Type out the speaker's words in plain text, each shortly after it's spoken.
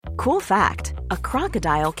Cool fact, a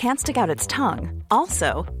crocodile can't stick out its tongue.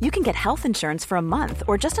 Also, you can get health insurance for a month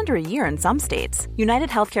or just under a year in some states. United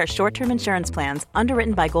Healthcare short-term insurance plans,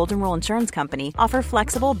 underwritten by Golden Rule Insurance Company, offer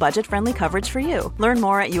flexible, budget-friendly coverage for you. Learn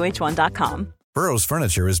more at uh1.com. Burrow's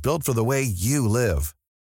furniture is built for the way you live.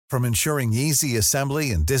 From ensuring easy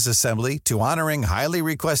assembly and disassembly to honoring highly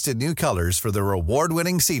requested new colors for their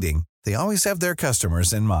award-winning seating, they always have their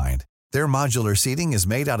customers in mind. Their modular seating is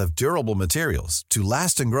made out of durable materials to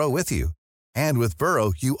last and grow with you. And with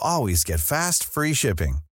Burrow, you always get fast, free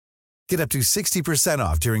shipping. Get up to 60%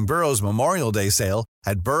 off during Burrow's Memorial Day sale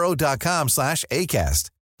at burrow.com/ACAST.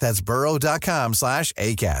 That's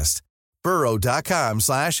burrow.com/ACAST.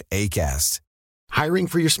 burrow.com/ACAST. Hiring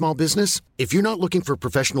for your small business? If you're not looking for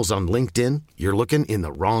professionals on LinkedIn, you're looking in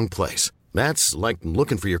the wrong place. That's like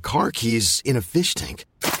looking for your car keys in a fish tank.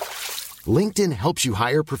 LinkedIn helps you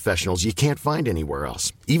hire professionals you can't find anywhere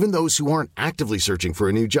else, even those who aren't actively searching for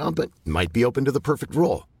a new job but might be open to the perfect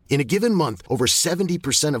role. In a given month, over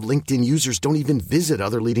 70% of LinkedIn users don't even visit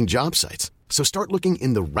other leading job sites. So start looking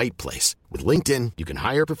in the right place. With LinkedIn, you can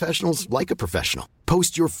hire professionals like a professional.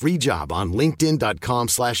 Post your free job on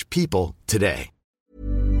linkedin.com/people today.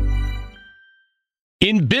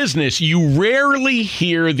 In business, you rarely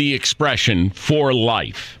hear the expression "for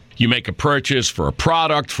life." You make a purchase for a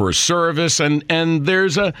product, for a service, and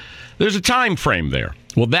there's a time frame there.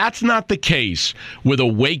 Well, that's not the case with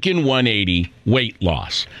Awaken 180 weight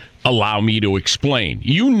loss. Allow me to explain.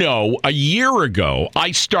 You know, a year ago,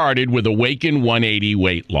 I started with Awaken 180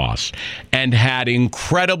 weight loss and had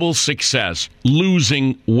incredible success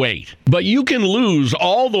losing weight. But you can lose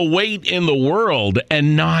all the weight in the world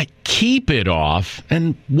and not keep it off.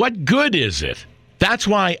 And what good is it? That's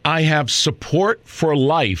why I have support for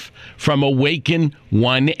life from Awaken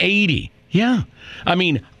 180. Yeah. I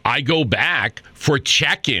mean, I go back for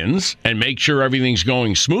check-ins and make sure everything's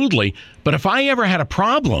going smoothly. But if I ever had a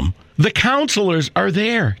problem, the counselors are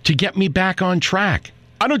there to get me back on track.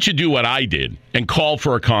 Why don't you do what I did and call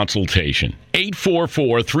for a consultation?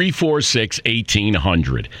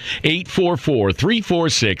 844-346-1800.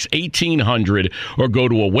 844-346-1800 or go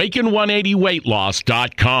to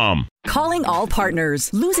awaken180weightloss.com. Calling all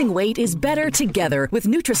partners. Losing weight is better together with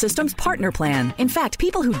Nutrisystem's Partner Plan. In fact,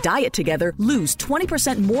 people who diet together lose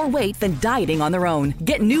 20% more weight than dieting on their own.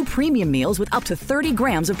 Get new premium meals with up to 30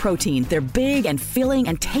 grams of protein. They're big and filling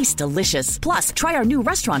and taste delicious. Plus, try our new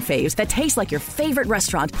restaurant faves that taste like your favorite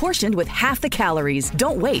restaurant, portioned with half the calories.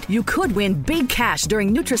 Don't wait. You could win big cash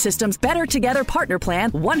during Nutrisystem's Better Together Partner Plan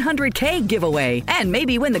 100K giveaway. And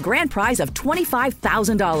maybe win the grand prize of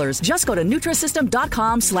 $25,000. Just go to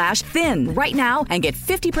Nutrisystem.com/thin right now and get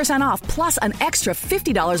 50% off plus an extra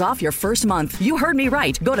 $50 off your first month. You heard me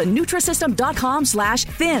right. Go to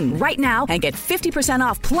Nutrisystem.com/thin right now and get 50%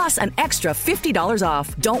 off plus an extra $50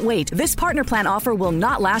 off. Don't wait. This Partner Plan offer will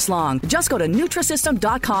not last long. Just go to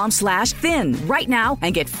Nutrisystem.com/thin right now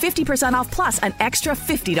and get 50% off plus an extra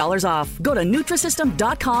 $50 off. Go to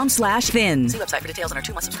Nutrisystem.com/thin. See website for details on our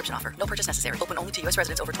 2-month subscription offer. No purchase necessary. Open only to U.S.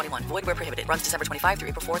 residents over 21. Void where prohibited. Runs December 25 through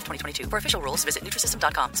April 4th, 2022. For official rules, visit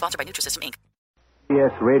Nutrisystem.com. Sponsored by Nutrisystem, Inc.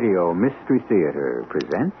 CBS Radio Mystery Theater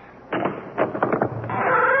presents...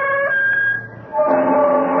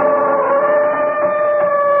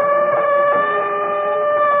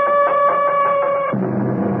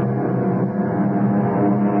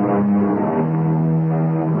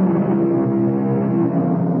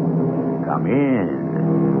 Come in.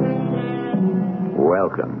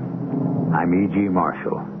 Welcome. I'm E.G.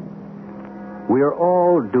 Marshall. We are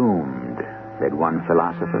all doomed, said one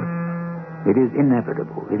philosopher. It is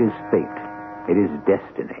inevitable. It is fate. It is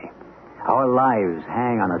destiny. Our lives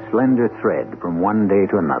hang on a slender thread from one day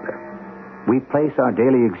to another. We place our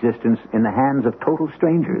daily existence in the hands of total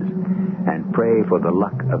strangers and pray for the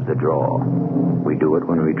luck of the draw. We do it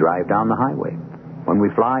when we drive down the highway, when we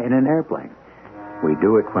fly in an airplane. We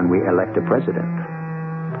do it when we elect a president.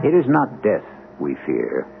 It is not death we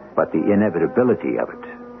fear, but the inevitability of it.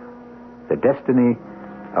 The destiny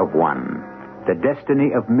of one, the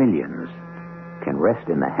destiny of millions, can rest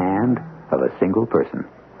in the hand of a single person.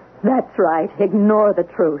 That's right. Ignore the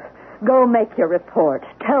truth. Go make your report.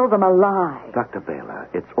 Tell them a lie. Dr. Baylor,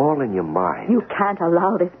 it's all in your mind. You can't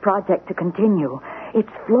allow this project to continue.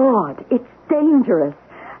 It's flawed. It's dangerous.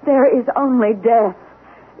 There is only death.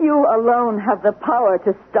 You alone have the power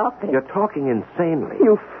to stop it. You're talking insanely.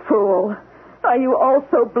 You fool. Are you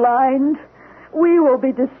also blind? We will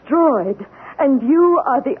be destroyed, and you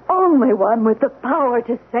are the only one with the power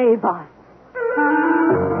to save us.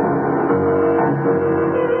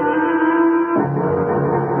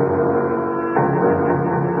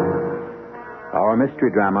 Our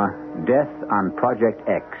mystery drama, Death on Project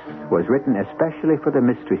X was written especially for the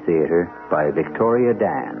Mystery Theater by Victoria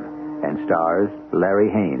Dan and stars Larry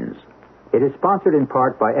Haynes. It is sponsored in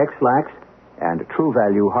part by X-Lax and True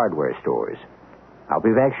Value Hardware Stores. I'll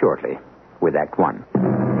be back shortly with Act One.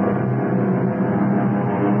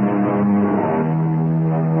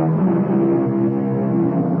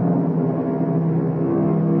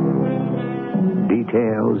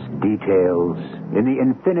 Details. In the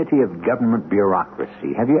infinity of government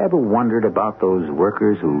bureaucracy, have you ever wondered about those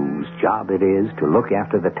workers whose job it is to look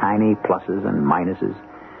after the tiny pluses and minuses?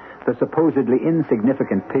 The supposedly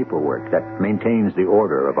insignificant paperwork that maintains the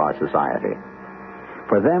order of our society.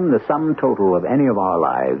 For them, the sum total of any of our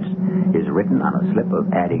lives is written on a slip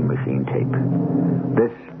of adding machine tape.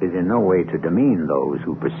 This is in no way to demean those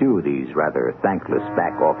who pursue these rather thankless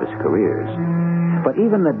back-office careers. But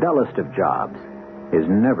even the dullest of jobs is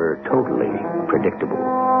never totally predictable.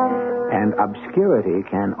 And obscurity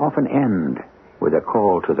can often end with a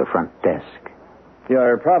call to the front desk.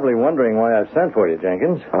 You're probably wondering why I've sent for you,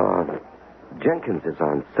 Jenkins. Jenkins is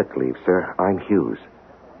on sick leave, sir. I'm Hughes.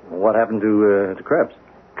 What happened to Krebs?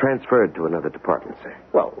 Transferred to another department, sir.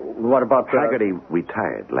 Well, what about... Haggerty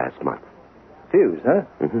retired last month. Hughes, huh?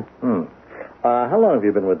 Mm-hmm. How long have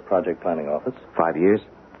you been with the Project Planning Office? 5 years.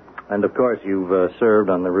 And, of course, you've served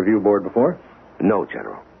on the review board before? No,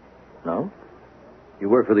 General. No? You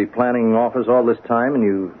worked for the planning office all this time and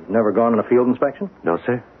you've never gone on a field inspection? No,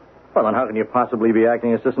 sir. Well, then how can you possibly be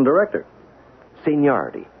acting assistant director?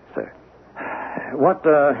 Seniority, sir. What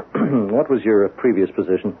was your previous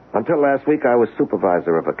position? Until last week, I was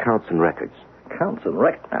supervisor of accounts and records. Accounts and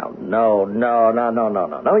records? No.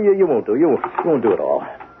 You won't do. You won't do it all.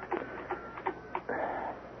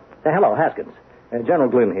 Hello, Haskins. General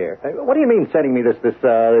Glynn here. What do you mean sending me this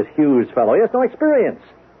Hughes fellow? He has no experience.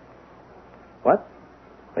 What?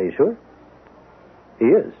 Are you sure? He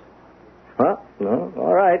is. Well, no.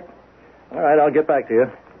 All right, I'll get back to you.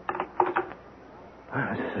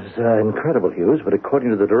 This is incredible, Hughes, but according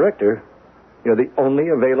to the director, you're the only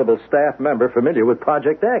available staff member familiar with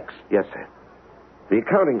Project X. Yes, sir. The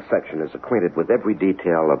accounting section is acquainted with every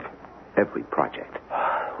detail of every project.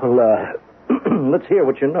 Well, let's hear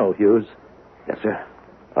what you know, Hughes. Yes, sir.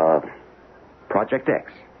 Project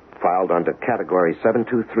X, filed under Category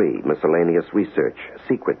 723, Miscellaneous Research,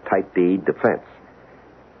 Secret Type D, Defense.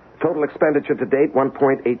 Total expenditure to date,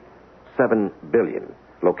 $1.87 billion.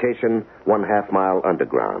 Location, 1/2 mile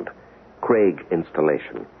underground. Craig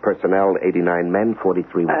installation. Personnel, 89 men,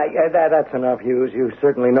 43 women. That's enough, Hughes. You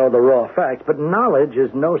certainly know the raw facts, but knowledge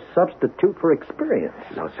is no substitute for experience.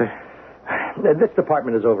 No, sir. This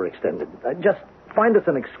department is overextended. Just find us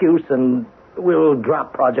an excuse and we'll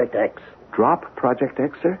drop Project X. Drop Project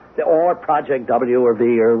X, sir? Or Project W or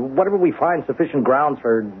V or whatever we find sufficient grounds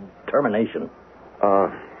for termination.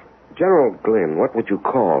 General Glynn, what would you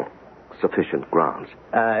call sufficient grounds?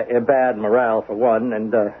 Bad morale for one,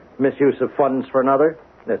 and misuse of funds for another.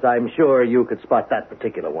 Yes, I'm sure you could spot that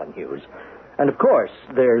particular one, Hughes. And, of course,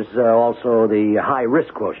 there's also the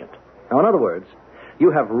high-risk quotient. Now, in other words,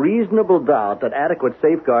 you have reasonable doubt that adequate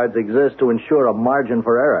safeguards exist to ensure a margin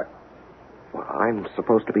for error. Well, I'm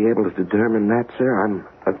supposed to be able to determine that, sir. I'm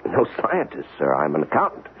no scientist, sir. I'm an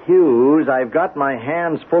accountant. Hughes, I've got my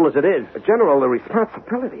hands full as it is. General, the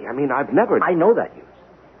responsibility. I mean, I've never... I know that, Hughes.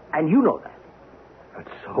 And you know that. But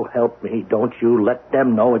so help me, don't you let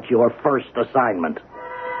them know it's your first assignment.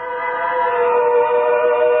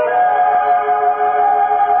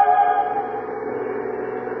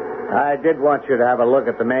 I did want you to have a look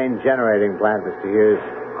at the main generating plant, Mr. Hughes.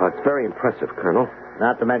 Oh, it's very impressive, Colonel.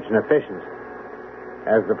 Not to mention efficiency.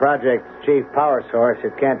 As the project's chief power source,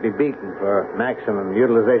 it can't be beaten for maximum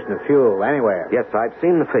utilization of fuel anywhere. Yes, I've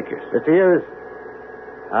seen the figures. Mr. Hughes,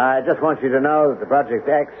 I just want you to know that the Project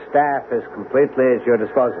X staff is completely at your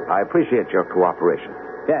disposal. I appreciate your cooperation.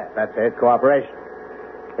 Yes, that's it, cooperation.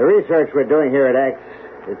 The research we're doing here at X,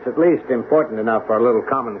 it's at least important enough for a little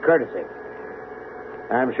common courtesy.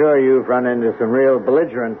 I'm sure you've run into some real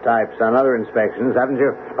belligerent types on other inspections, haven't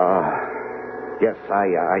you? Yes,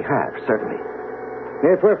 I have, certainly.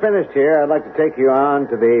 If we're finished here, I'd like to take you on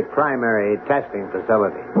to the primary testing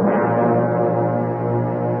facility.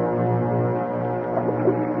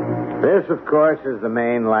 This, of course, is the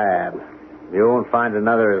main lab. You won't find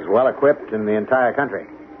another as well equipped in the entire country.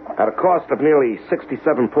 At a cost of nearly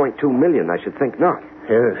 $67.2 million, I should think not.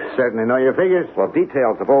 You certainly know your figures. Well,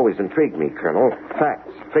 details have always intrigued me, Colonel. Facts,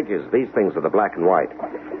 figures, these things are the black and white.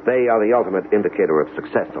 They are the ultimate indicator of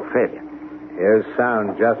success or failure. You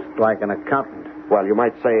sound just like an accountant. Well, you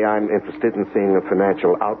might say I'm interested in seeing the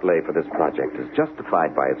financial outlay for this project is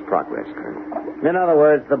justified by its progress, Colonel. In other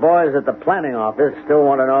words, the boys at the planning office still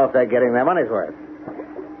want to know if they're getting their money's worth.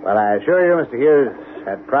 Well, I assure you, Mr. Hughes,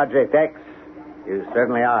 at Project X, you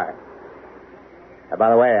certainly are. By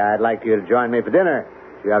the way, I'd like you to join me for dinner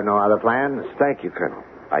if you have no other plans. Thank you, Colonel.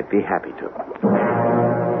 I'd be happy to.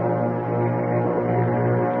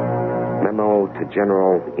 Memo to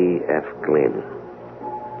General E.F. Glynn.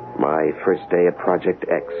 My first day at Project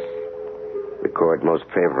X. Record most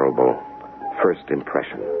favorable first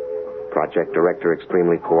impression. Project director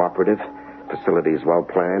extremely cooperative. Facilities well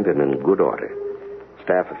planned and in good order.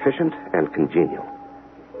 Staff efficient and congenial.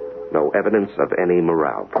 No evidence of any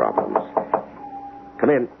morale problems. Come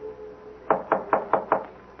in.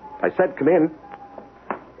 I said come in.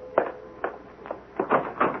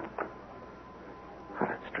 Oh,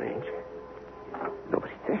 that's strange.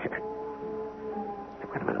 Nobody's there.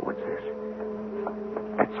 Wait a minute, what's this?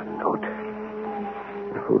 That's a note.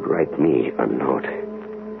 Who'd write me a note?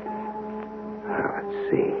 Let's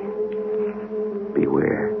see.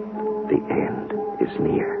 Beware, the end is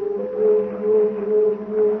near.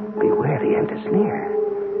 Beware, the end is near.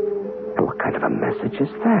 And what kind of a message is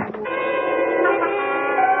that?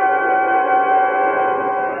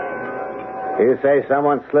 You say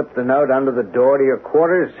someone slipped the note under the door to your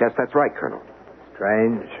quarters? Yes, that's right, Colonel.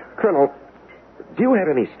 Strange. Colonel, do you have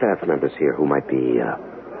any staff members here who might be a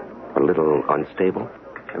little unstable?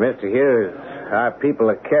 Mr. Hughes, our people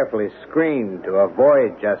are carefully screened to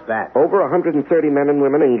avoid just that. Over 130 men and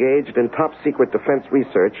women engaged in top-secret defense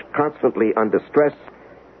research, constantly under stress,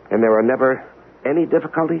 and there are never any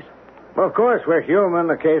difficulties? Well, of course, we're human.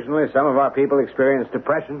 Occasionally, some of our people experience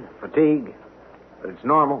depression, fatigue, but it's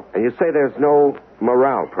normal. And you say there's no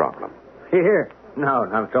morale problem? Here? No,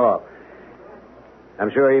 not at all.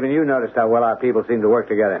 I'm sure even you noticed how well our people seem to work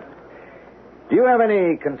together. Do you have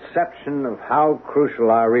any conception of how crucial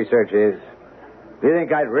our research is? Do you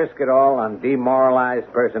think I'd risk it all on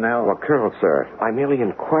demoralized personnel? Well, Colonel, sir, I merely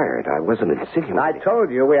inquired. I wasn't insinuating. I told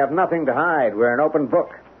you we have nothing to hide. We're an open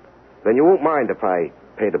book. Then you won't mind if I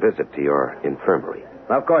paid a visit to your infirmary?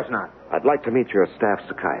 Of course not. I'd like to meet your staff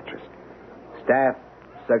psychiatrist. Staff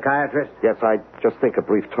psychiatrist? Yes, I just think a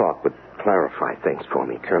brief talk would clarify things for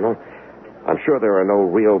me, Colonel. I'm sure there are no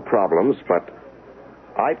real problems, but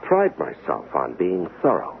I pride myself on being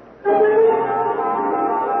thorough.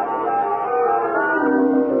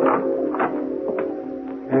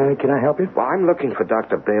 Can I help you? Well, I'm looking for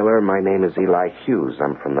Dr. Baylor. My name is Eli Hughes.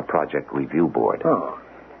 I'm from the Project Review Board. Oh.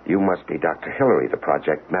 You must be Dr. Hillary, the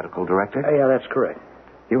project medical director? Yeah, that's correct.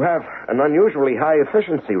 You have an unusually high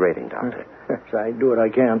efficiency rating, Doctor. Yes, I do what I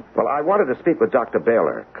can. Well, I wanted to speak with Dr.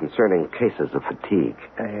 Baylor concerning cases of fatigue.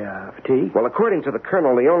 Fatigue? Well, according to the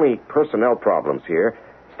colonel, the only personnel problems here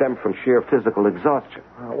stem from sheer physical exhaustion.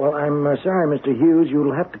 Well, I'm sorry, Mr. Hughes.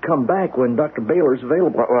 You'll have to come back when Dr. Baylor's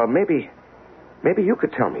available. Well, maybe you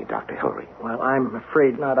could tell me, Dr. Hillary. Well, I'm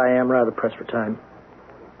afraid not. I am rather pressed for time.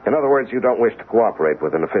 In other words, you don't wish to cooperate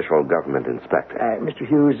with an official government inspector. Mr.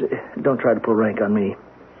 Hughes, don't try to pull rank on me.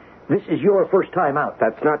 This is your first time out.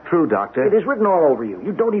 That's not true, Doctor. It is written all over you.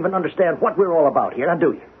 You don't even understand what we're all about here, now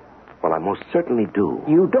do you? Well, I most certainly do.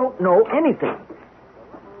 You don't know anything.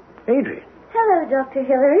 Adrian. Hello, Dr.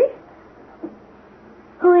 Hillary.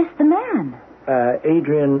 Who is the man?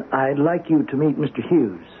 Adrian, I'd like you to meet Mr.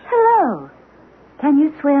 Hughes. Hello. Can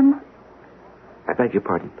you swim? I beg your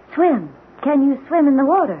pardon? Swim. Can you swim in the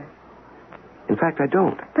water? In fact, I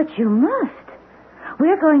don't. But you must.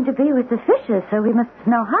 We're going to be with the fishes, so we must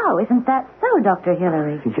know how. Isn't that so, Dr.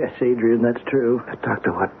 Hillary? Yes, Adrian, that's true.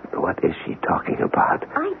 Doctor, what is she talking about?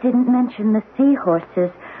 I didn't mention the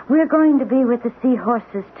seahorses. We're going to be with the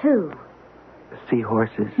seahorses, too. The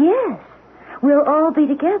seahorses? Yes. We'll all be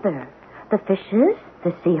together. The fishes,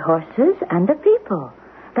 the seahorses, and the people.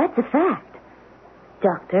 That's a fact.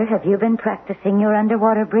 Doctor, have you been practicing your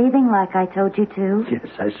underwater breathing like I told you to? Yes,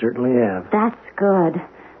 I certainly have. That's good.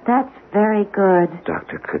 That's very good.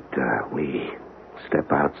 Doctor, could we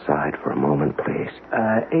step outside for a moment, please?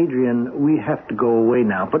 Adrian, we have to go away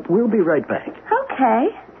now, but we'll be right back. Okay.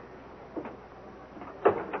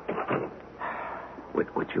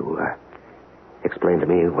 Would you explain to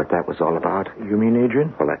me what that was all about? You mean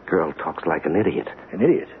Adrian? Well, that girl talks like an idiot. An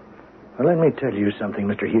idiot? Well, let me tell you something,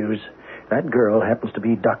 Mr. Hughes. That girl happens to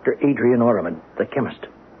be Dr. Adrian Orman, the chemist.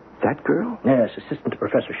 That girl? Yes, assistant to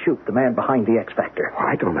Professor Shoup, the man behind the X Factor. Oh,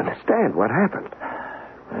 I don't understand. What happened?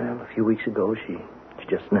 Well, a few weeks ago, she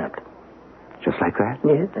just snapped. Just like that?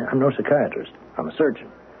 Yeah, I'm no psychiatrist. I'm a surgeon.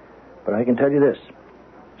 But I can tell you this.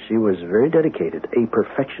 She was very dedicated, a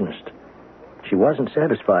perfectionist. She wasn't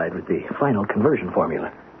satisfied with the final conversion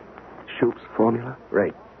formula. Shoup's formula?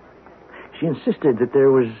 Right. She insisted that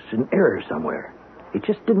there was an error somewhere. It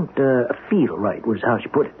just didn't feel right, was how she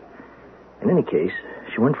put it. In any case,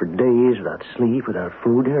 she went for days without sleep, without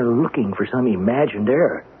food, looking for some imagined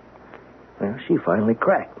error. Well, she finally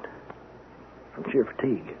cracked from sheer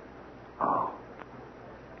fatigue. Oh.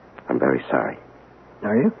 I'm very sorry.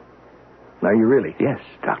 Are you? Are you really? Yes,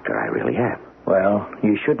 Doctor, I really am. Well,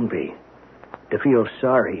 you shouldn't be. To feel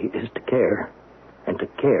sorry is to care, and to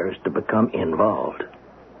care is to become involved.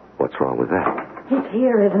 What's wrong with that? He's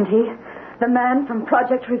here, isn't he? The man from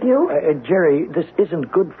Project Review? Jerry, this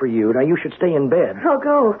isn't good for you. Now, you should stay in bed. I'll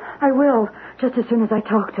go. I will, just as soon as I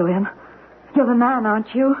talk to him. You're the man,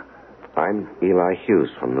 aren't you? I'm Eli Hughes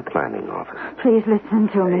from the planning office. Please listen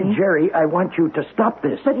to me. Jerry, I want you to stop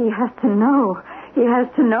this. But he has to know. He has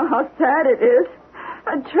to know how sad it is.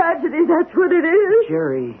 A tragedy, that's what it is.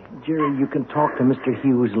 Jerry, you can talk to Mr.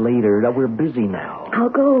 Hughes later. Now, we're busy now. I'll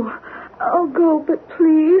go, but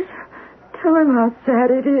please, tell him how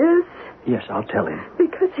sad it is. Yes, I'll tell him.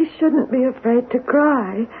 Because he shouldn't be afraid to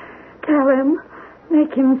cry. Tell him.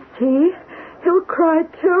 Make him see. He'll cry,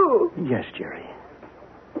 too. Yes, Jerry.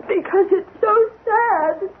 Because it's so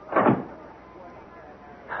sad.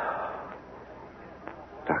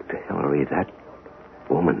 Dr. Hillary, that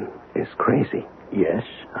woman is crazy. Yes,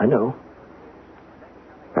 I know.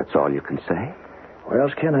 That's all you can say? What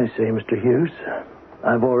else can I say, Mr. Hughes?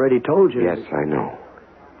 I've already told you. Yes, I know.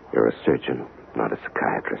 You're a surgeon, not a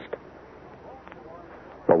psychiatrist.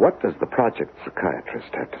 Well, what does the project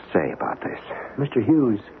psychiatrist have to say about this? Mr.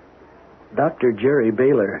 Hughes, Dr. Jerry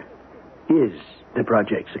Baylor is the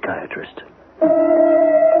project psychiatrist.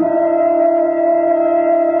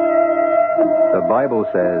 The Bible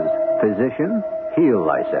says, "Physician, heal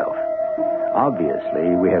thyself."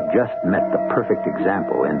 Obviously, we have just met the perfect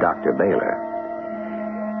example in Dr. Baylor.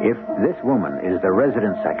 If this woman is the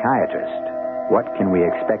resident psychiatrist, what can we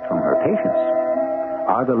expect from her patients?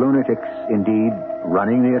 Are the lunatics indeed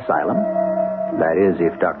running the asylum? That is,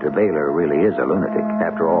 if Dr. Baylor really is a lunatic.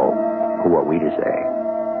 After all, who are we to say?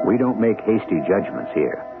 We don't make hasty judgments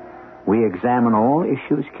here. We examine all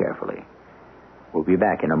issues carefully. We'll be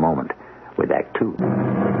back in a moment with Act Two.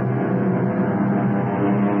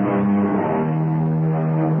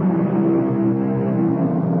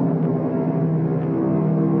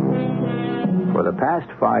 For the past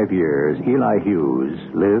 5 years, Eli Hughes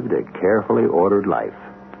lived a carefully ordered life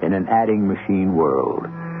in an adding machine world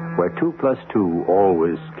where 2 plus 2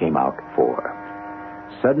 always came out 4.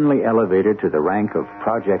 Suddenly elevated to the rank of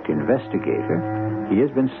project investigator, he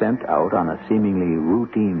has been sent out on a seemingly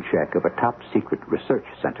routine check of a top-secret research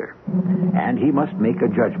center. And he must make a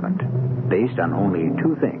judgment based on only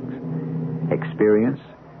 2 things: experience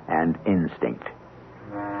and instinct.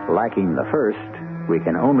 Lacking the first, we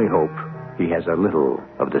can only hope he has a little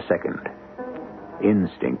of the second.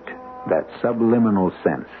 Instinct, that subliminal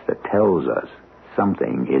sense that tells us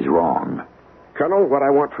something is wrong. Colonel, what I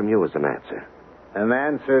want from you is an answer. An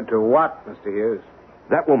answer to what, Mr. Hughes?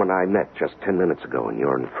 That woman I met just 10 minutes ago in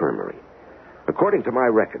your infirmary. According to my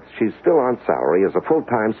records, she's still on salary as a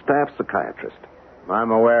full-time staff psychiatrist.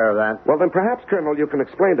 I'm aware of that. Well, then perhaps, Colonel, you can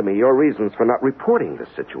explain to me your reasons for not reporting this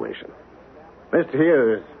situation. Mr.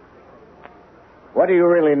 Hughes, what do you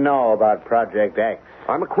really know about Project X?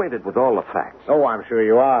 I'm acquainted with all the facts. Oh, I'm sure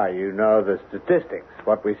you are. You know the statistics,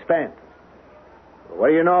 what we spent. What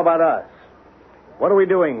do you know about us? What are we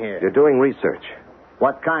doing here? You're doing research.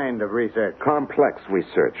 What kind of research? Complex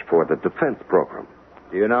research for the defense program.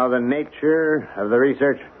 Do you know the nature of the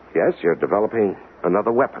research? Yes, you're developing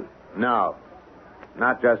another weapon. No.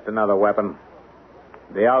 Not just another weapon.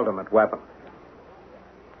 The ultimate weapon.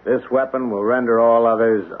 This weapon will render all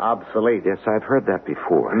others obsolete. Yes, I've heard that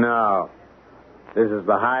before. No. This is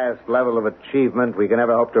the highest level of achievement we can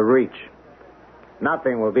ever hope to reach.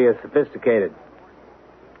 Nothing will be as sophisticated.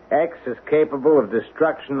 X is capable of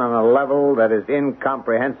destruction on a level that is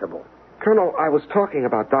incomprehensible. Colonel, I was talking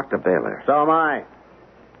about Dr. Baylor. So am I.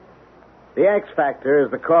 The X factor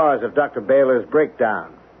is the cause of Dr. Baylor's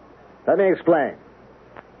breakdown. Let me explain.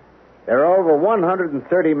 There are over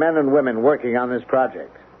 130 men and women working on this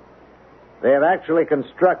project. They have actually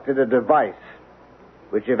constructed a device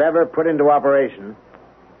which, if ever put into operation,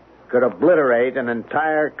 could obliterate an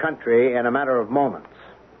entire country in a matter of moments.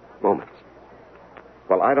 Moments?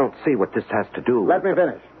 Well, I don't see what this has to do with... Let me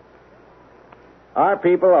finish. Our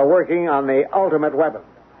people are working on the ultimate weapon.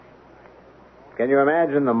 Can you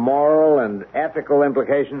imagine the moral and ethical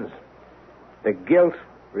implications? The guilt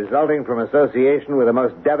resulting from association with the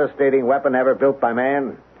most devastating weapon ever built by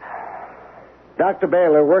man? Dr.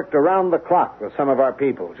 Baylor worked around the clock with some of our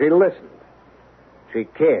people. She listened. She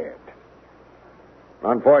cared.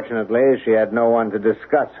 Unfortunately, she had no one to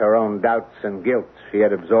discuss her own doubts and guilt she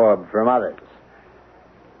had absorbed from others.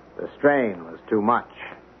 The strain was too much.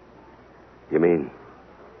 You mean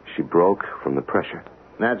she broke from the pressure?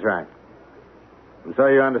 That's right. And so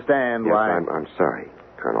you understand why... I'm sorry,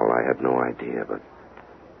 Colonel. I had no idea, but...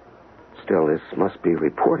 Still, this must be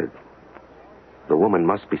reported. The woman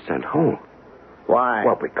must be sent home. Why?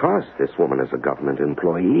 Well, because this woman is a government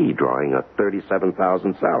employee drawing a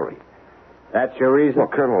 $37,000 salary. That's your reason? Well,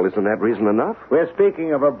 Colonel, isn't that reason enough? We're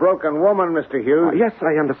speaking of a broken woman, Mr. Hughes. Yes,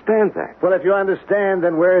 I understand that. Well, if you understand,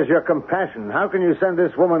 then where is your compassion? How can you send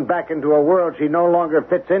this woman back into a world she no longer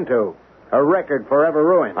fits into? A record forever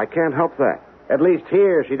ruined. I can't help that. At least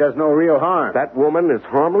here, she does no real harm. That woman is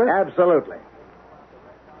harmless? Absolutely.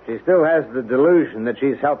 She still has the delusion that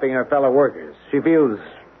she's helping her fellow workers. She feels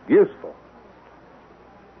useful.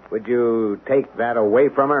 Would you take that away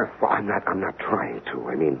from her? Well, I'm not trying to.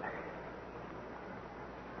 I mean,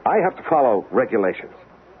 I have to follow regulations.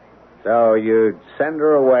 So you'd send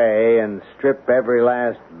her away and strip every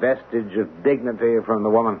last vestige of dignity from the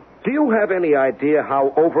woman? Do you have any idea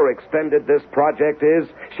how overextended this project is?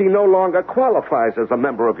 She no longer qualifies as a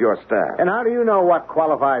member of your staff. And how do you know what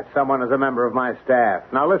qualifies someone as a member of my staff?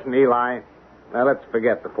 Now, listen, Eli. Now, let's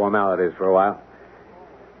forget the formalities for a while.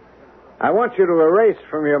 I want you to erase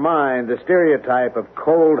from your mind the stereotype of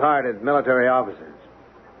cold-hearted military officers.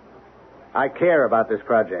 I care about this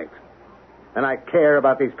project, and I care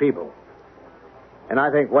about these people. And I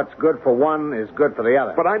think what's good for one is good for the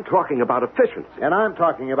other. But I'm talking about efficiency. And I'm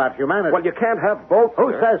talking about humanity. Well, you can't have both.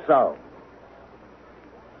 Who says so?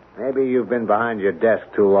 Maybe you've been behind your desk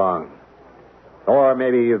too long. Or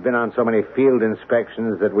maybe you've been on so many field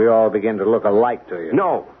inspections that we all begin to look alike to you.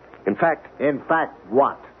 No. In fact,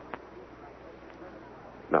 what?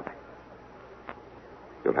 Nothing.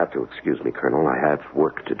 You'll have to excuse me, Colonel. I have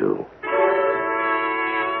work to do.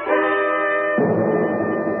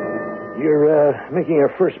 You're making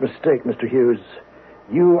your first mistake, Mr. Hughes.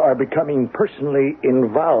 You are becoming personally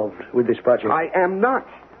involved with this project. I am not.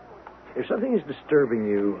 If something is disturbing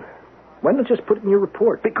you, why not just put it in your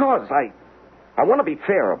report? Because I want to be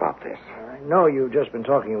fair about this. I know you've just been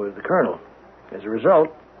talking with the colonel. As a result,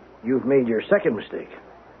 you've made your second mistake.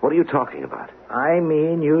 What are you talking about? I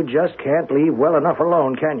mean, you just can't leave well enough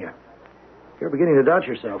alone, can you? You're beginning to doubt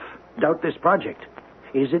yourself. Doubt this project.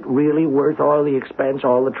 Is it really worth all the expense,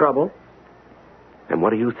 all the trouble? And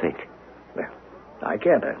what do you think? Well, I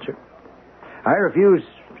can't answer. I refuse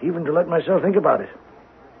even to let myself think about it.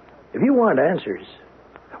 If you want answers,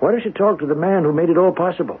 why don't you talk to the man who made it all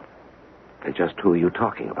possible? And just who are you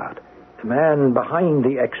talking about? The man behind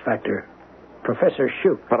the X Factor, Professor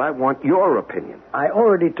Shoup. But I want your opinion. I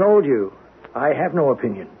already told you I have no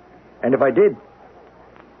opinion. And if I did,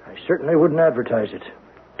 I certainly wouldn't advertise it.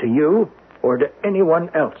 To you or to anyone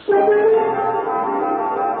else.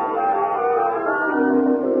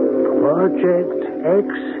 Project X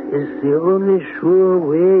is the only sure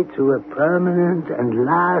way to a permanent and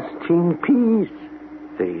lasting peace.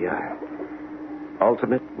 The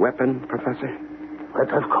ultimate weapon, Professor?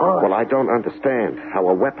 But of course. Well, I don't understand how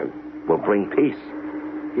a weapon will bring peace.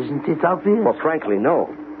 Isn't it obvious? Well, frankly, no.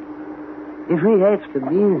 If we have the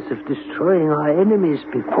means of destroying our enemies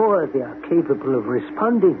before they are capable of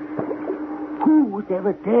responding, who would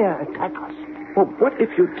ever dare attack us? Well, what if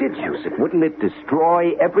you did use it? Wouldn't it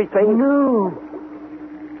destroy everything? No.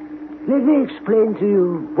 Let me explain to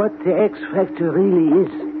you what the X Factor really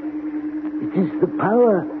is. It is the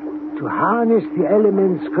power to harness the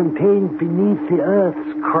elements contained beneath the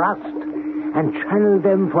Earth's crust and channel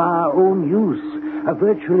them for our own use. A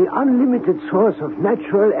virtually unlimited source of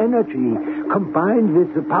natural energy combined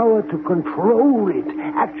with the power to control it,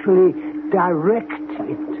 actually direct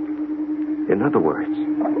it. In other words,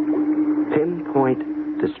 pinpoint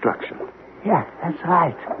destruction. Yeah, that's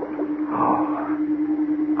right. Oh,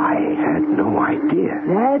 I had no idea.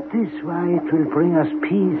 That is why it will bring us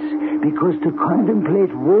peace, because to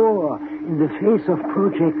contemplate war in the face of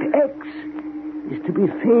Project X is to be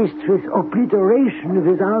faced with obliteration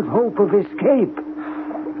without hope of escape.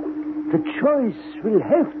 The choice will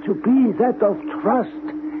have to be that of trust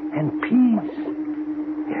and peace.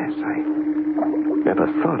 Yes, I never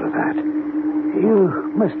thought of that.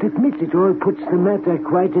 You must admit it all puts the matter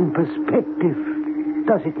quite in perspective,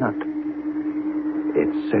 does it not?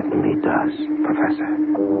 It certainly does, Professor.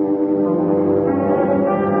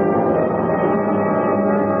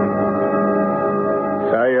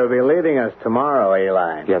 So you'll be leaving us tomorrow,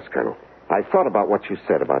 Eli? Yes, Colonel. I thought about what you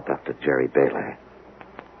said about Dr. Jerry Bailey.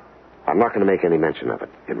 I'm not going to make any mention of it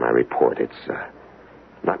in my report. It's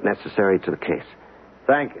not necessary to the case.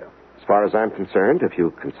 Thank you. As far as I'm concerned, if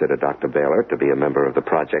you consider Dr. Baylor to be a member of the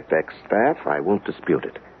Project X staff, I won't dispute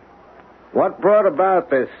it. What brought about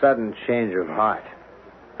this sudden change of heart?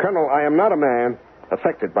 Colonel, I am not a man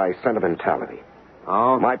affected by sentimentality.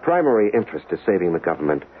 Oh? My primary interest is saving the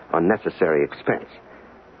government unnecessary expense.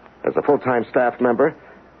 As a full-time staff member,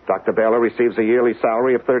 Dr. Baylor receives a yearly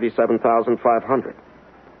salary of $37,500.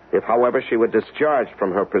 If, however, she were discharged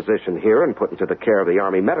from her position here and put into the care of the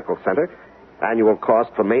Army Medical Center, annual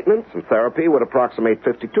cost for maintenance and therapy would approximate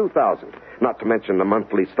 $52,000, not to mention the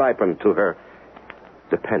monthly stipend to her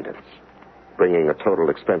dependents, bringing a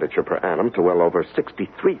total expenditure per annum to well over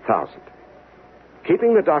 $63,000.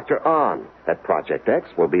 Keeping the doctor on at Project X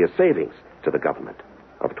will be a savings to the government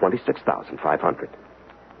of $26,500.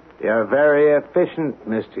 You're very efficient,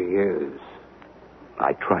 Mr. Hughes.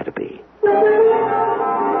 I try to be.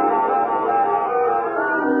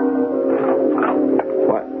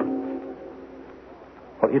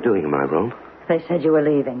 What are you doing in my room? They said you were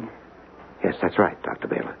leaving. Yes, that's right, Dr.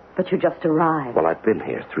 Baylor. But you just arrived. Well, I've been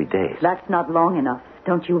here 3 days. That's not long enough.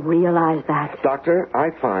 Don't you realize that? Doctor,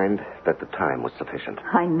 I find that the time was sufficient.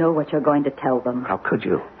 I know what you're going to tell them. How could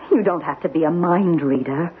you? You don't have to be a mind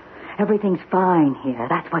reader. Everything's fine here.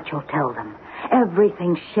 That's what you'll tell them.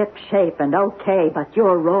 Everything's ship-shape and okay, but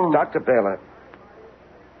you're wrong. Dr. Baylor.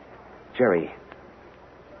 Jerry,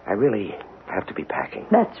 I really have to be packing.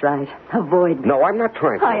 That's right. Avoid me. No, I'm not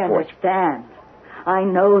trying to I avoid. understand. I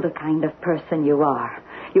know the kind of person you are.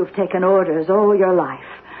 You've taken orders all your life,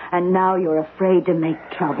 and now you're afraid to make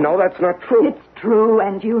trouble. No, that's not true. It's true,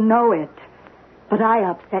 and you know it. But I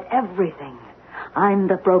upset everything. I'm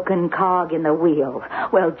the broken cog in the wheel.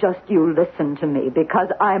 Well, just you listen to me, because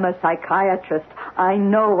I'm a psychiatrist. I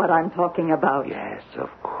know what I'm talking about. Yes, of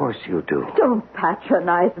course you do. Don't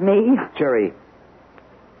patronize me. Jerry,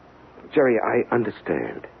 I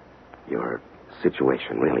understand your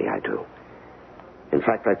situation. Really, I do. In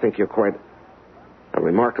fact, I think you're quite a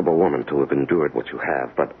remarkable woman to have endured what you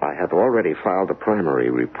have, but I have already filed a primary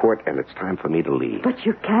report, and it's time for me to leave. But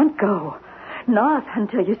you can't go. Not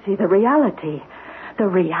until you see the reality. The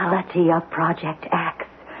reality of Project X.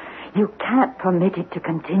 You can't permit it to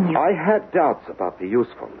continue. I had doubts about the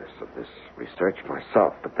usefulness of this research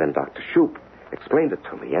myself, but then Dr. Shoup explained it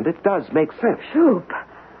to me, and it does make sense. Shoup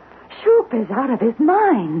is out of his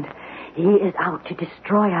mind. He is out to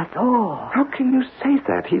destroy us all. How can you say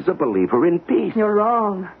that? He's a believer in peace. You're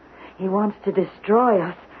wrong. He wants to destroy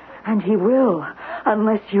us, and he will,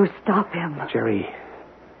 unless you stop him. Jerry,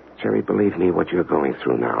 believe me, what you're going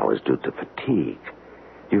through now is due to fatigue.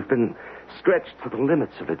 You've been stretched to the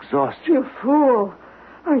limits of exhaustion. You fool.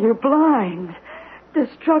 Are you blind?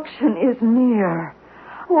 Destruction is near.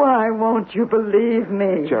 Why won't you believe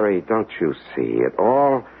me? Jerry, don't you see? It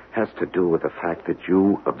all has to do with the fact that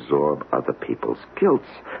you absorb other people's guilts,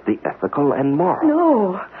 the ethical and moral.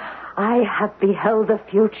 No. I have beheld the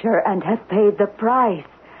future and have paid the price.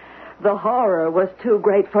 The horror was too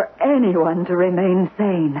great for anyone to remain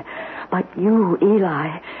sane. But you,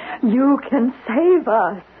 Eli, you can save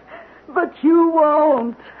us. But you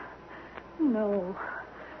won't. No,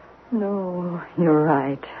 you're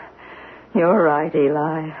right. You're right,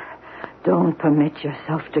 Eli. Don't permit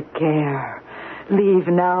yourself to care. Leave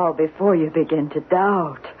now before you begin to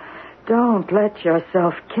doubt. Don't let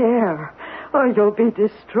yourself care, or you'll be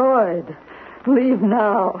destroyed. Leave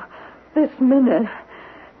now, this minute,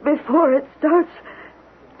 before it starts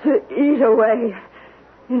to eat away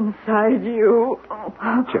inside you.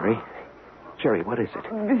 Jerry, what is it?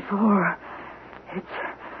 Before it's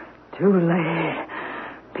too late.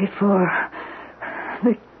 Before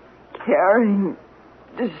the caring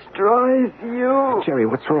destroys you. Jerry,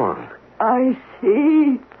 what's wrong? I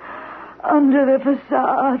see under the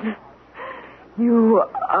facade. You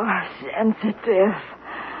are sensitive.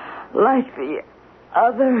 Like the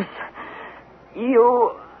others.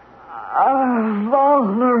 You are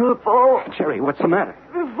vulnerable. Jerry, what's the matter?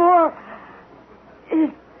 Before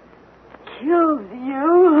it kills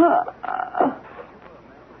you.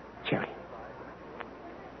 Jerry.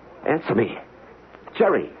 Answer me.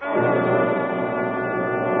 Jerry.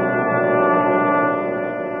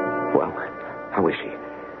 Well, how is she?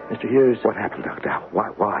 Mr. Hughes. What happened, Doctor?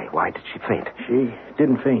 Why did she faint? She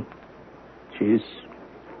didn't faint. She's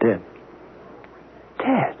dead.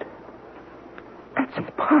 Dead? That's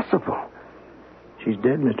impossible. She's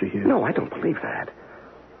dead, Mr. Hughes. No, I don't believe that.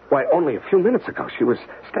 Why, only a few minutes ago, she was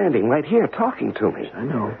standing right here talking to me. I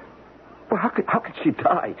know. Well, how could she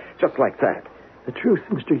die just like that? The truth,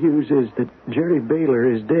 Mr. Hughes, is that Jerry Baylor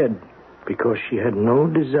is dead because she had no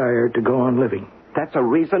desire to go on living. That's a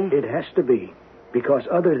reason? It has to be. Because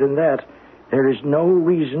other than that, There is no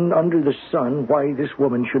reason under the sun why this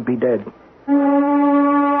woman should be dead.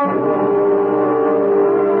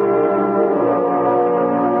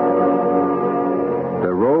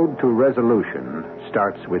 The road to resolution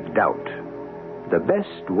starts with doubt. The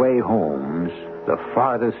best way home's the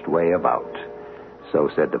farthest way about, so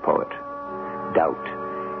said the poet. Doubt.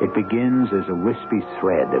 It begins as a wispy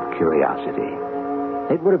thread of curiosity.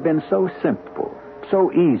 It would have been so simple,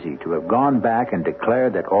 so easy to have gone back and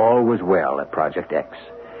declared that all was well at Project X.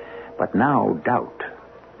 But now doubt,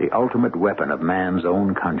 the ultimate weapon of man's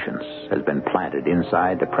own conscience, has been planted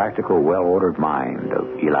inside the practical, well-ordered mind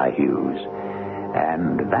of Eli Hughes.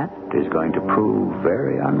 And that is going to prove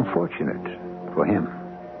very unfortunate for him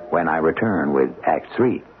when I return with Act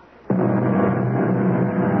 3.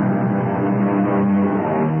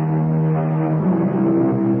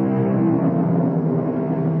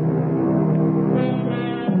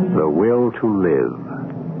 The will to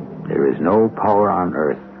live. There is no power on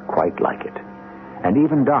earth quite like it. And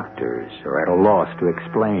even doctors are at a loss to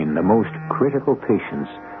explain the most critical patients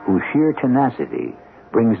whose sheer tenacity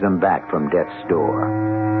brings them back from death's door.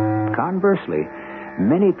 Conversely,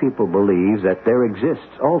 many people believe that there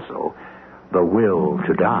exists also the will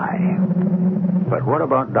to die. But what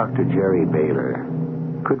about Dr. Jerry Baylor?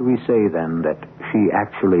 Could we say then that she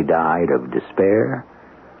actually died of despair?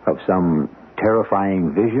 Of some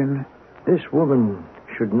terrifying vision? This woman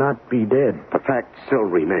should not be dead. The fact still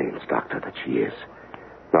remains, Doctor, that she is.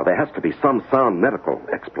 Now, there has to be some sound medical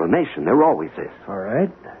explanation. There always is. All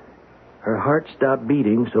right. Her heart stopped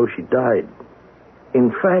beating, so she died.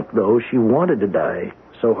 In fact, though, she wanted to die,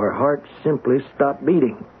 so her heart simply stopped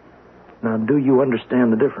beating. Now, do you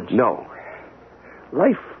understand the difference? No.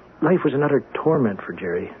 Life was an utter torment for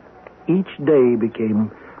Jerry. Each day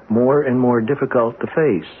became more and more difficult to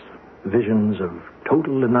face. Visions of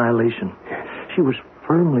total annihilation. She was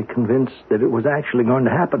firmly convinced that it was actually going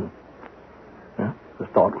to happen. The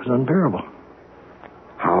thought was unbearable.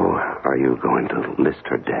 How are you going to list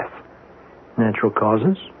her death? Natural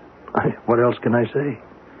causes? What else can I say?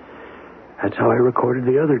 That's how I recorded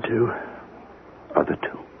the other two. Other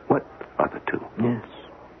two? What other two? Yes.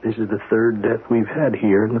 This is the third death we've had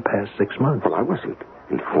here in the past 6 months. Well, I wasn't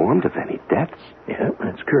informed of any deaths. Yeah,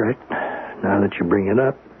 that's correct. Now that you bring it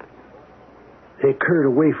up. They occurred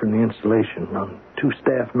away from the installation on 2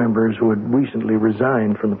 staff members who had recently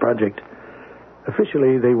resigned from the project.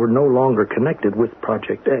 Officially, they were no longer connected with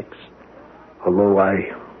Project X, although I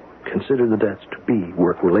consider the deaths to be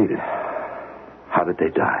work-related. How did they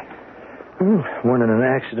die? One in an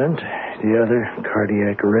accident, the other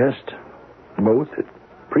cardiac arrest. Both had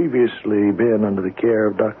previously been under the care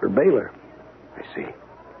of Dr. Baylor. I see.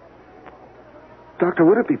 Doctor,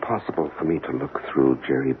 would it be possible for me to look through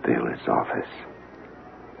Jerry Baylor's office?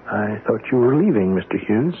 I thought you were leaving, Mr.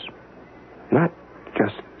 Hughes. Not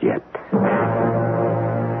just yet.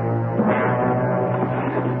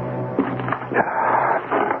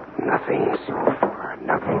 Nothing so far,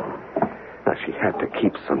 nothing. Now, she had to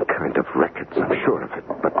keep some kind of records, I'm sure of it.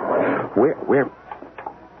 But where...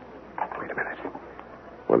 Wait a minute.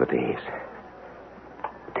 One of these.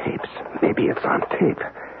 Tapes. Maybe it's on tape.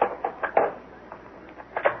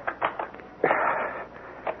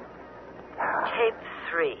 Tape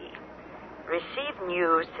 3. Received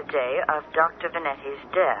news today of Dr. Vanetti's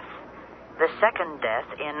death. The second death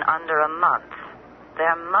in under a month.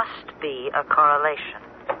 There must be a correlation.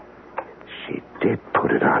 She did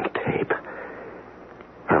put it on tape.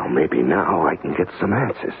 Well, maybe now I can get some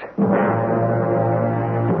answers.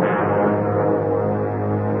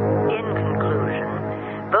 In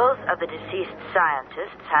conclusion, both of the deceased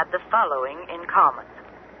scientists had the following in common.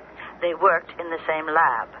 They worked in the same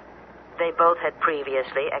lab. They both had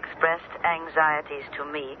previously expressed anxieties to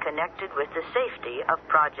me connected with the safety of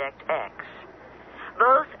Project X.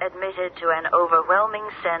 Both admitted to an overwhelming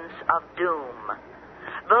sense of doom.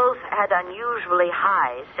 Both had unusually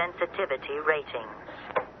high sensitivity ratings.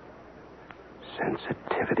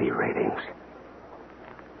 Sensitivity ratings?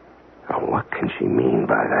 Now, what can she mean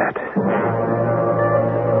by that?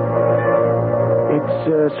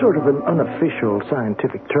 It's sort of an unofficial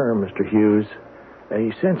scientific term, Mr. Hughes.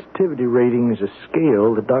 A sensitivity rating is a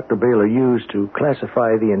scale that Dr. Baylor used to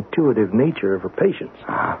classify the intuitive nature of her patients.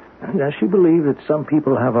 Now, she believed that some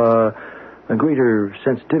people have a greater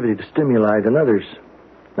sensitivity to stimuli than others.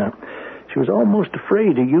 Now, she was almost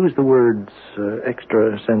afraid to use the words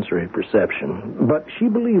extrasensory perception, but she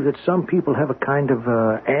believed that some people have a kind of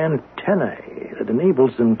antennae that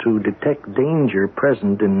enables them to detect danger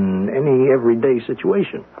present in any everyday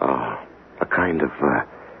situation. Oh, a kind of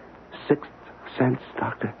sixth sense,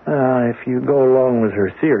 Doctor? If you go along with her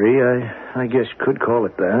theory, I guess you could call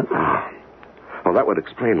it that. Well, that would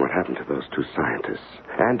explain what happened to those two scientists,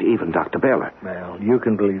 and even Dr. Baylor. Well, you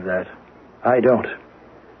can believe that. I don't.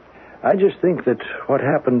 I just think that what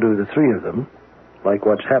happened to the three of them, like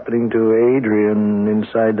what's happening to Adrian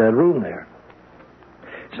inside that room there.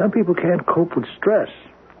 Some people can't cope with stress.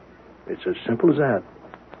 It's as simple as that.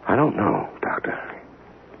 I don't know, Doctor.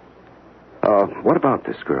 What about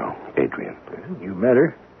this girl, Adrian? You met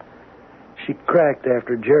her. She cracked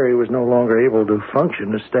after Jerry was no longer able to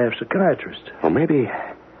function as staff psychiatrist. Well, maybe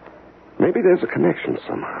there's a connection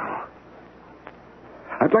somehow.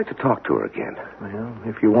 I'd like to talk to her again. Well,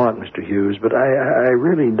 if you want, Mr. Hughes, but I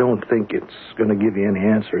really don't think it's going to give you any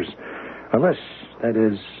answers. Unless, that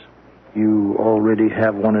is, you already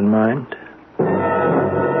have one in mind.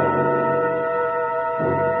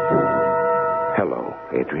 Hello,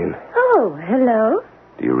 Adrian. Oh, hello.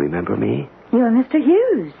 Do you remember me? You're Mr.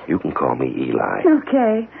 Hughes. You can call me Eli.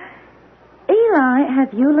 Okay. Eli,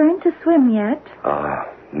 have you learned to swim yet?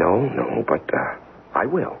 No, but I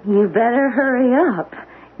will. You better hurry up.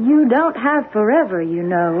 You don't have forever, you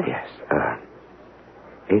know. Yes.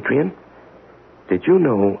 Adrian, did you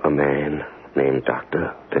know a man named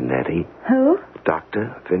Dr. Venetti? Who?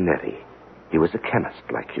 Dr. Venetti. He was a chemist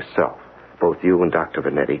like yourself. Both you and Dr.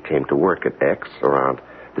 Venetti came to work at X around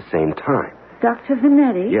the same time. Dr.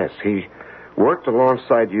 Venetti? Yes, he worked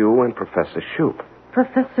alongside you and Professor Shoup.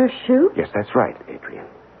 Professor Shoup? Yes, that's right, Adrian.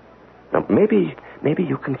 Now, maybe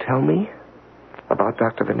you can tell me about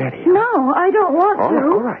Dr. Venetti. No, I don't want to.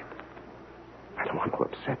 All right. I don't want to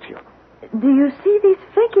upset you. Do you see these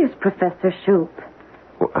figures, Professor Shoup?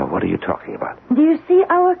 What are you talking about? Do you see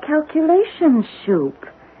our calculations, Shoup?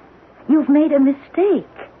 You've made a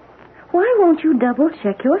mistake. Why won't you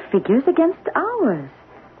double-check your figures against ours?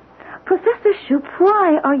 Professor Shoup,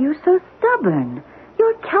 why are you so stubborn?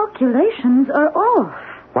 Your calculations are off.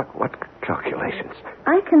 What calculations?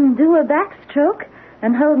 I can do a backstroke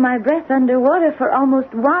and hold my breath underwater for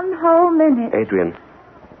almost 1 whole minute. Adrian,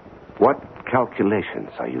 what calculations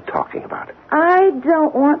are you talking about? I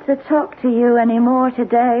don't want to talk to you anymore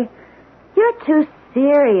today. You're too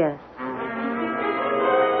serious.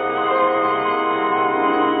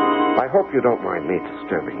 I hope you don't mind me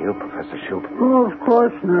disturbing you, Professor Shoup. Oh, of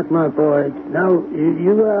course not, my boy. Now,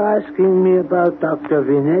 you were asking me about Dr.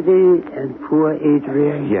 Venetti and poor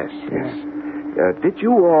Adrian. Yes. Did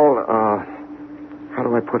you all, how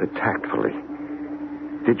do I put it tactfully?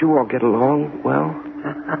 Did you all get along well?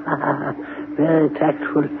 Very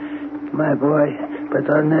tactful, my boy, but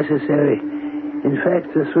unnecessary. In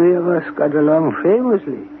fact, the three of us got along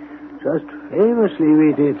famously. Just famously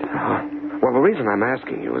we did. Well, the reason I'm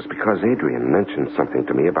asking you is because Adrian mentioned something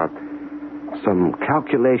to me about some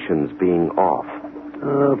calculations being off.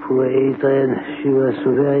 Oh, poor Adrian. She was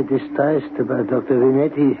very distressed about Dr.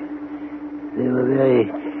 Venetti. They were very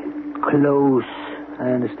close, I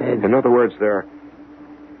understand. In other words, there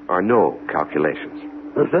are no calculations.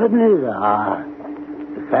 Well, certainly there are.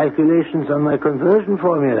 The calculations on my conversion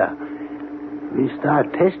formula. We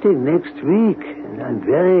start testing next week, and I'm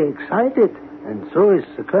very excited, and so is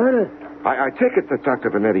the Colonel. I take it that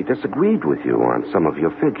Dr. Venetti disagreed with you on some of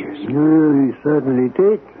your figures. He certainly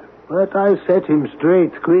did. But I set him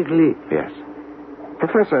straight quickly. Yes.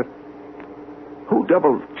 Professor, who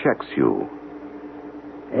double-checks you?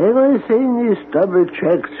 Everything is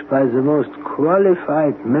double-checked by the most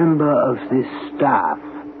qualified member of this staff.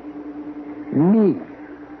 Me.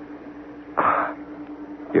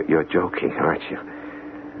 You're joking, aren't you?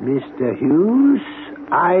 Mr. Hughes,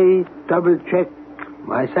 I double-check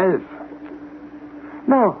myself.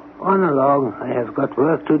 Now, on along. I have got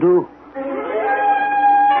work to do.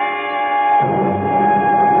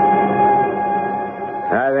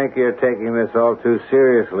 I think you're taking this all too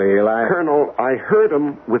seriously, Eli. Colonel, I heard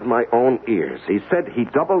him with my own ears. He said he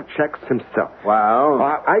double-checks himself. Well?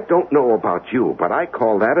 I don't know about you, but I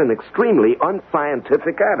call that an extremely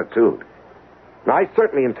unscientific attitude. Now, I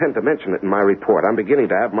certainly intend to mention it in my report. I'm beginning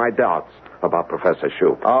to have my doubts about Professor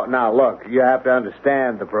Shoup. Oh, now, look, you have to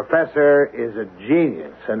understand, the professor is a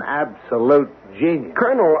genius, an absolute genius.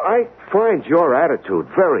 Colonel, I find your attitude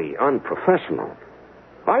very unprofessional.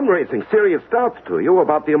 I'm raising serious doubts to you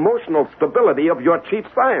about the emotional stability of your chief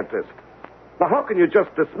scientist. Now, how can you just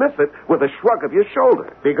dismiss it with a shrug of your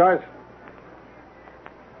shoulder? Because,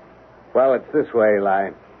 well, it's this way,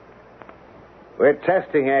 Eli. We're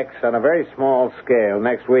testing X on a very small scale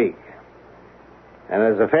next week. And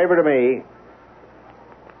as a favor to me,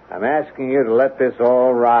 I'm asking you to let this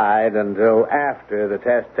all ride until after the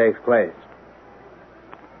test takes place.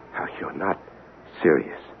 Now, you're not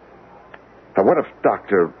serious. Now, what if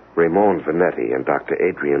Dr. Raymond Venetti and Dr.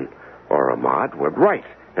 Adrian or Ahmad were right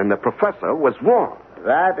and the professor was wrong?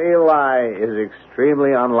 That, Eli, is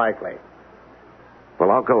extremely unlikely. Well,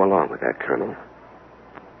 I'll go along with that, Colonel.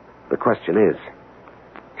 The question is,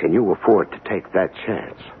 can you afford to take that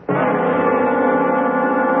chance?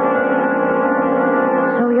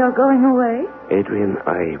 So you're going away? Adrian,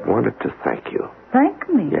 I wanted to thank you. Thank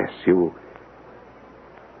me? Yes, you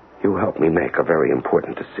helped me make a very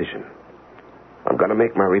important decision. I'm going to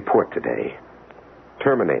make my report today.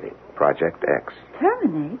 Terminating Project X.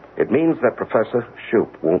 Terminate? It means that Professor Shoup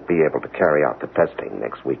won't be able to carry out the testing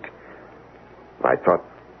next week. I thought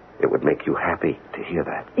it would make you happy to hear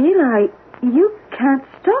that. Eli, you can't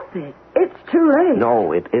stop it. It's too late.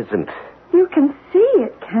 No, it isn't. You can see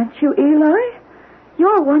it, can't you, Eli?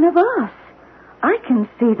 You're one of us. I can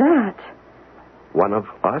see that. One of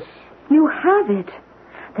us? You have it.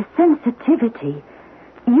 The sensitivity.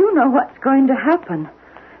 You know what's going to happen.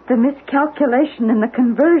 The miscalculation in the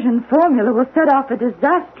conversion formula will set off a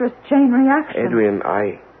disastrous chain reaction. Adrian,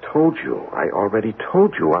 I already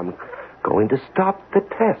told you I'm going to stop the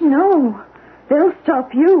test. No, they'll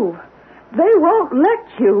stop you. They won't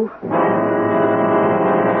let you.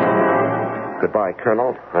 Goodbye,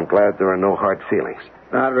 Colonel. I'm glad there are no hard feelings.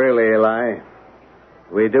 Not really, Eli.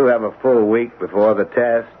 We do have a full week before the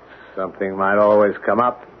test. Something might always come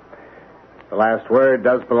up. The last word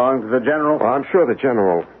does belong to the General. Well, I'm sure the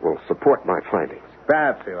General will support my findings.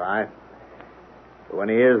 Perhaps, Eli. But when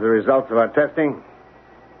he hears the results of our testing,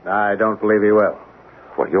 I don't believe he will.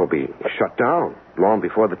 Well, you'll be shut down long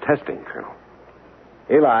before the testing, Colonel.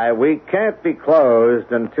 Eli, we can't be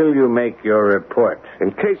closed until you make your report.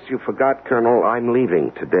 In case you forgot, Colonel, I'm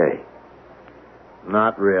leaving today.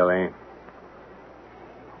 Not really.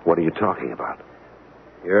 What are you talking about?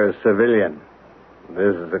 You're a civilian.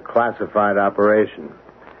 This is a classified operation.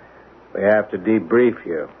 We have to debrief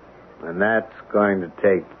you, and that's going to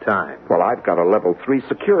take time. Well, I've got a level 3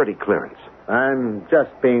 security clearance. I'm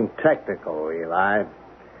just being technical, Eli.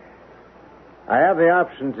 I have the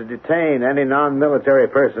option to detain any non-military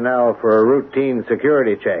personnel for a routine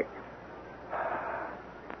security check.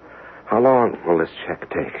 How long will this check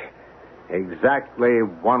take? Exactly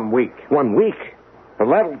 1 week. 1 week?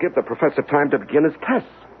 Well, that'll give the professor time to begin his tests.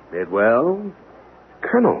 It will?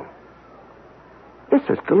 Colonel, this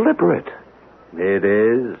is deliberate. It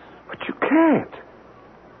is. But you can't.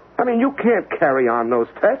 I mean, you can't carry on those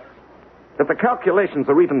tests. If the calculations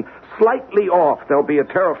are even slightly off, there'll be a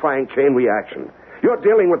terrifying chain reaction. You're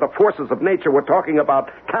dealing with the forces of nature. We're talking about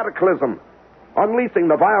cataclysm. Unleashing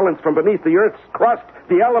the violence from beneath the Earth's crust,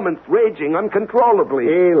 the elements raging uncontrollably.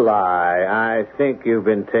 Eli, I think you've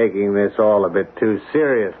been taking this all a bit too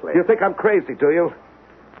seriously. You think I'm crazy, do you?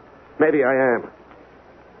 Maybe I am.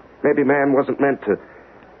 Maybe man wasn't meant to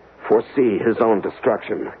foresee his own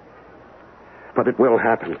destruction. But it will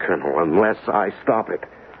happen, Colonel, unless I stop it.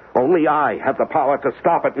 Only I have the power to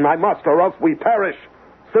stop it, and I must, or else we perish.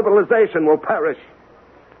 Civilization will perish.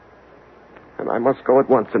 And I must go at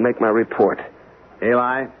once and make my report.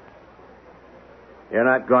 Eli, you're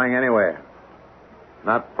not going anywhere.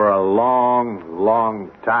 Not for a long,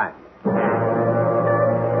 long time.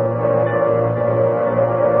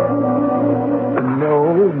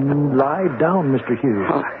 No, lie down, Mr.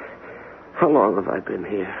 Hughes. How long have I been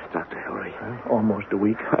here, Dr. Hillary? Almost a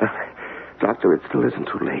week. Doctor, it still isn't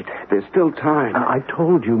too late. There's still time. I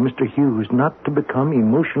told you, Mr. Hughes, not to become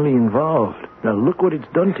emotionally involved. Now, look what it's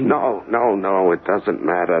done to you. No, it doesn't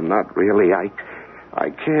matter. Not really. I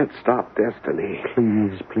can't stop destiny.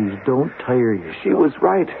 Please, don't tire yourself. She was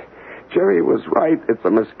right. Jerry was right. It's a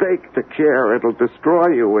mistake to care. It'll destroy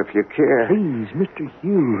you if you care. Please, Mr.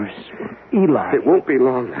 Hughes. Eli. It won't be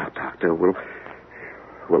long now, Doctor.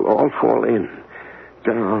 We'll all fall in.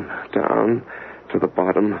 Down to the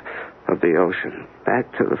bottom of the ocean.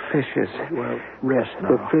 Back to the fishes. Well, rest now.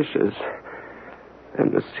 The fishes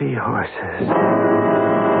and the seahorses.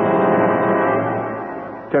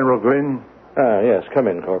 General Glynn? Yes, come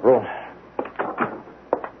in, Corporal.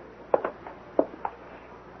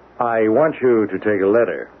 I want you to take a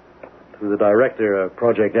letter to the director of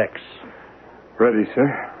Project X. Ready,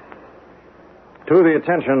 sir. To the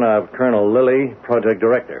attention of Colonel Lilly, Project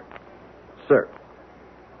Director. Sir,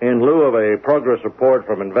 in lieu of a progress report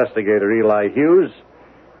from investigator Eli Hughes,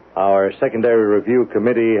 our secondary review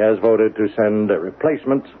committee has voted to send a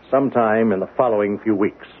replacement sometime in the following few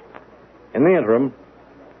weeks. In the interim,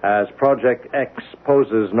 as Project X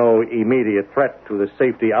poses no immediate threat to the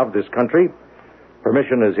safety of this country,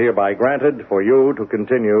 permission is hereby granted for you to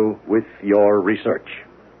continue with your research.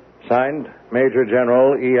 Signed, Major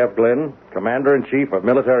General E.F. Glynn, Commander-in-Chief of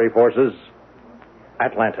Military Forces,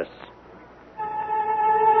 Atlantis.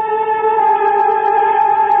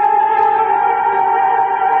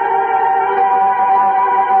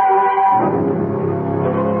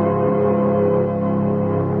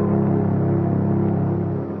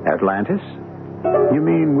 Atlantis? You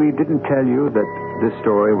mean we didn't tell you that this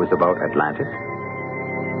story was about Atlantis?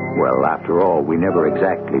 Well, after all, we never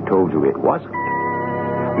exactly told you it wasn't.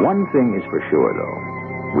 One thing is for sure, though.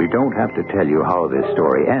 We don't have to tell you how this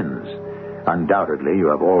story ends. Undoubtedly, you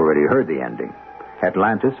have already heard the ending.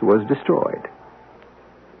 Atlantis was destroyed.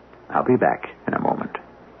 I'll be back in a moment.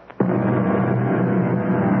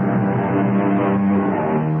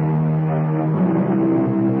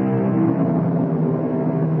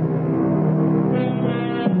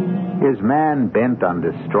 Is man bent on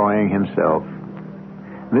destroying himself?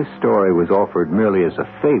 This story was offered merely as a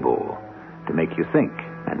fable to make you think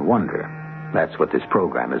and wonder. That's what this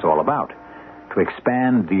program is all about. To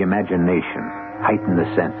expand the imagination, heighten the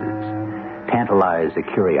senses, tantalize the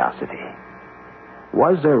curiosity.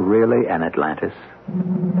 Was there really an Atlantis?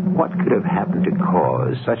 What could have happened to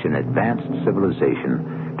cause such an advanced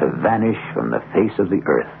civilization to vanish from the face of the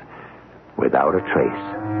earth without a trace?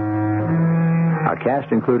 Our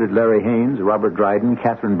cast included Larry Haynes, Robert Dryden,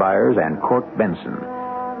 Catherine Byers, and Court Benson.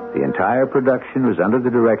 The entire production was under the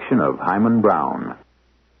direction of Hyman Brown.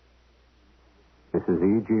 This is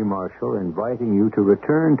E.G. Marshall inviting you to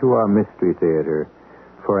return to our Mystery Theater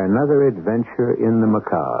for another adventure in the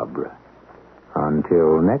macabre.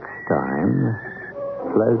 Until next time,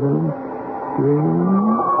 pleasant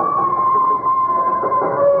dreams.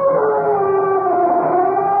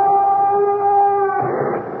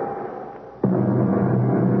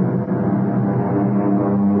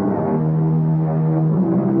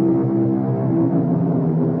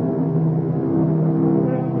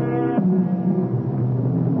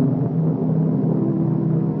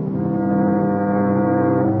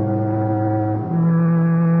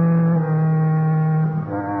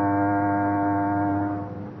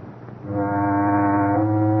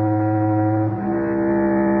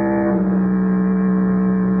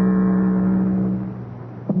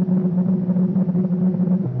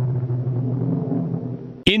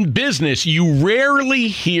 In business, you rarely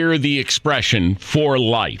hear the expression for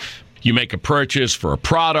life. You make a purchase for a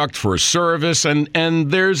product, for a service, and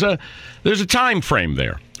there's a time frame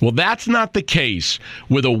there. Well, that's not the case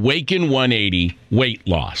with Awaken 180 weight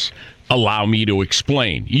loss. Allow me to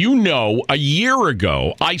explain. You know, a year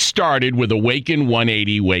ago, I started with Awaken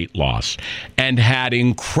 180 weight loss and had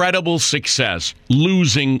incredible success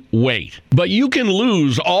losing weight. But you can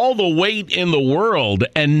lose all the weight in the world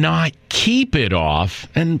and not keep it off.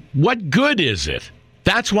 And what good is it?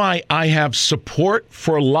 That's why I have support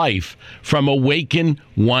for life from Awaken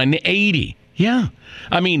 180. Yeah.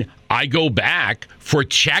 I mean, I go back for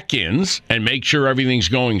check-ins and make sure everything's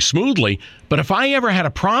going smoothly. But if I ever had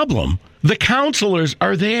a problem, the counselors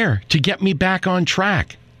are there to get me back on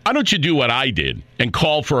track. Why don't you do what I did and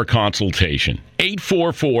call for a consultation?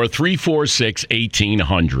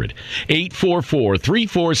 844-346-1800.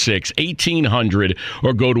 844-346-1800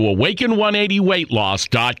 or go to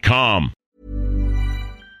awaken180weightloss.com.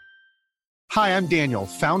 Hi, I'm Daniel,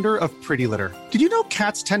 founder of Pretty Litter. Did you know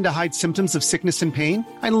cats tend to hide symptoms of sickness and pain?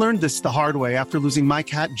 I learned this the hard way after losing my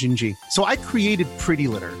cat, Gingy. So I created Pretty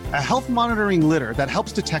Litter, a health monitoring litter that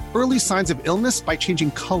helps detect early signs of illness by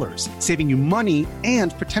changing colors, saving you money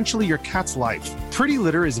and potentially your cat's life. Pretty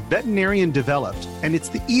Litter is veterinarian developed, and it's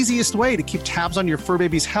the easiest way to keep tabs on your fur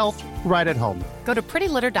baby's health right at home. Go to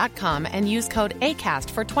prettylitter.com and use code ACAST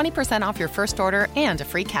for 20% off your first order and a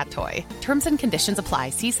free cat toy. Terms and conditions apply.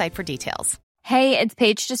 See site for details. Hey, it's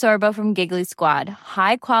Paige DeSorbo from Giggly Squad.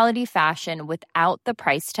 High quality fashion without the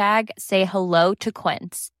price tag. Say hello to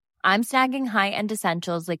Quince. I'm snagging high-end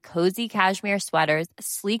essentials like cozy cashmere sweaters,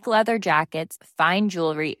 sleek leather jackets, fine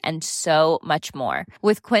jewelry, and so much more.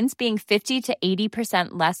 With Quince being 50 to 80%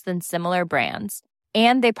 less than similar brands.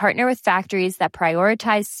 And they partner with factories that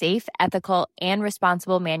prioritize safe, ethical, and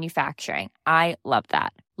responsible manufacturing. I love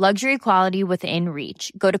that. Luxury quality within reach.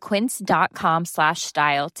 Go to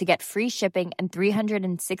quince.com/style to get free shipping and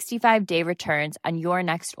 365-day returns on your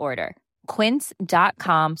next order.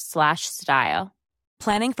 Quince.com/style.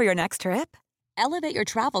 Planning for your next trip? Elevate your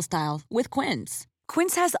travel style with Quince.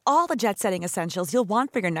 Quince has all the jet-setting essentials you'll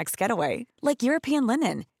want for your next getaway, like European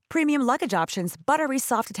linen, premium luggage options, buttery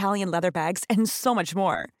soft Italian leather bags, and so much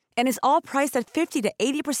more. And is all priced at 50 to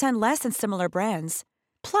 80% less than similar brands.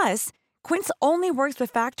 Plus, Quince only works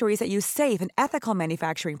with factories that use safe and ethical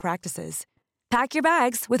manufacturing practices. Pack your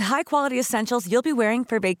bags with high-quality essentials you'll be wearing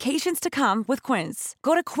for vacations to come with Quince.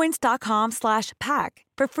 Go to quince.com/pack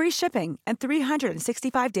for free shipping and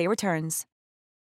 365-day returns.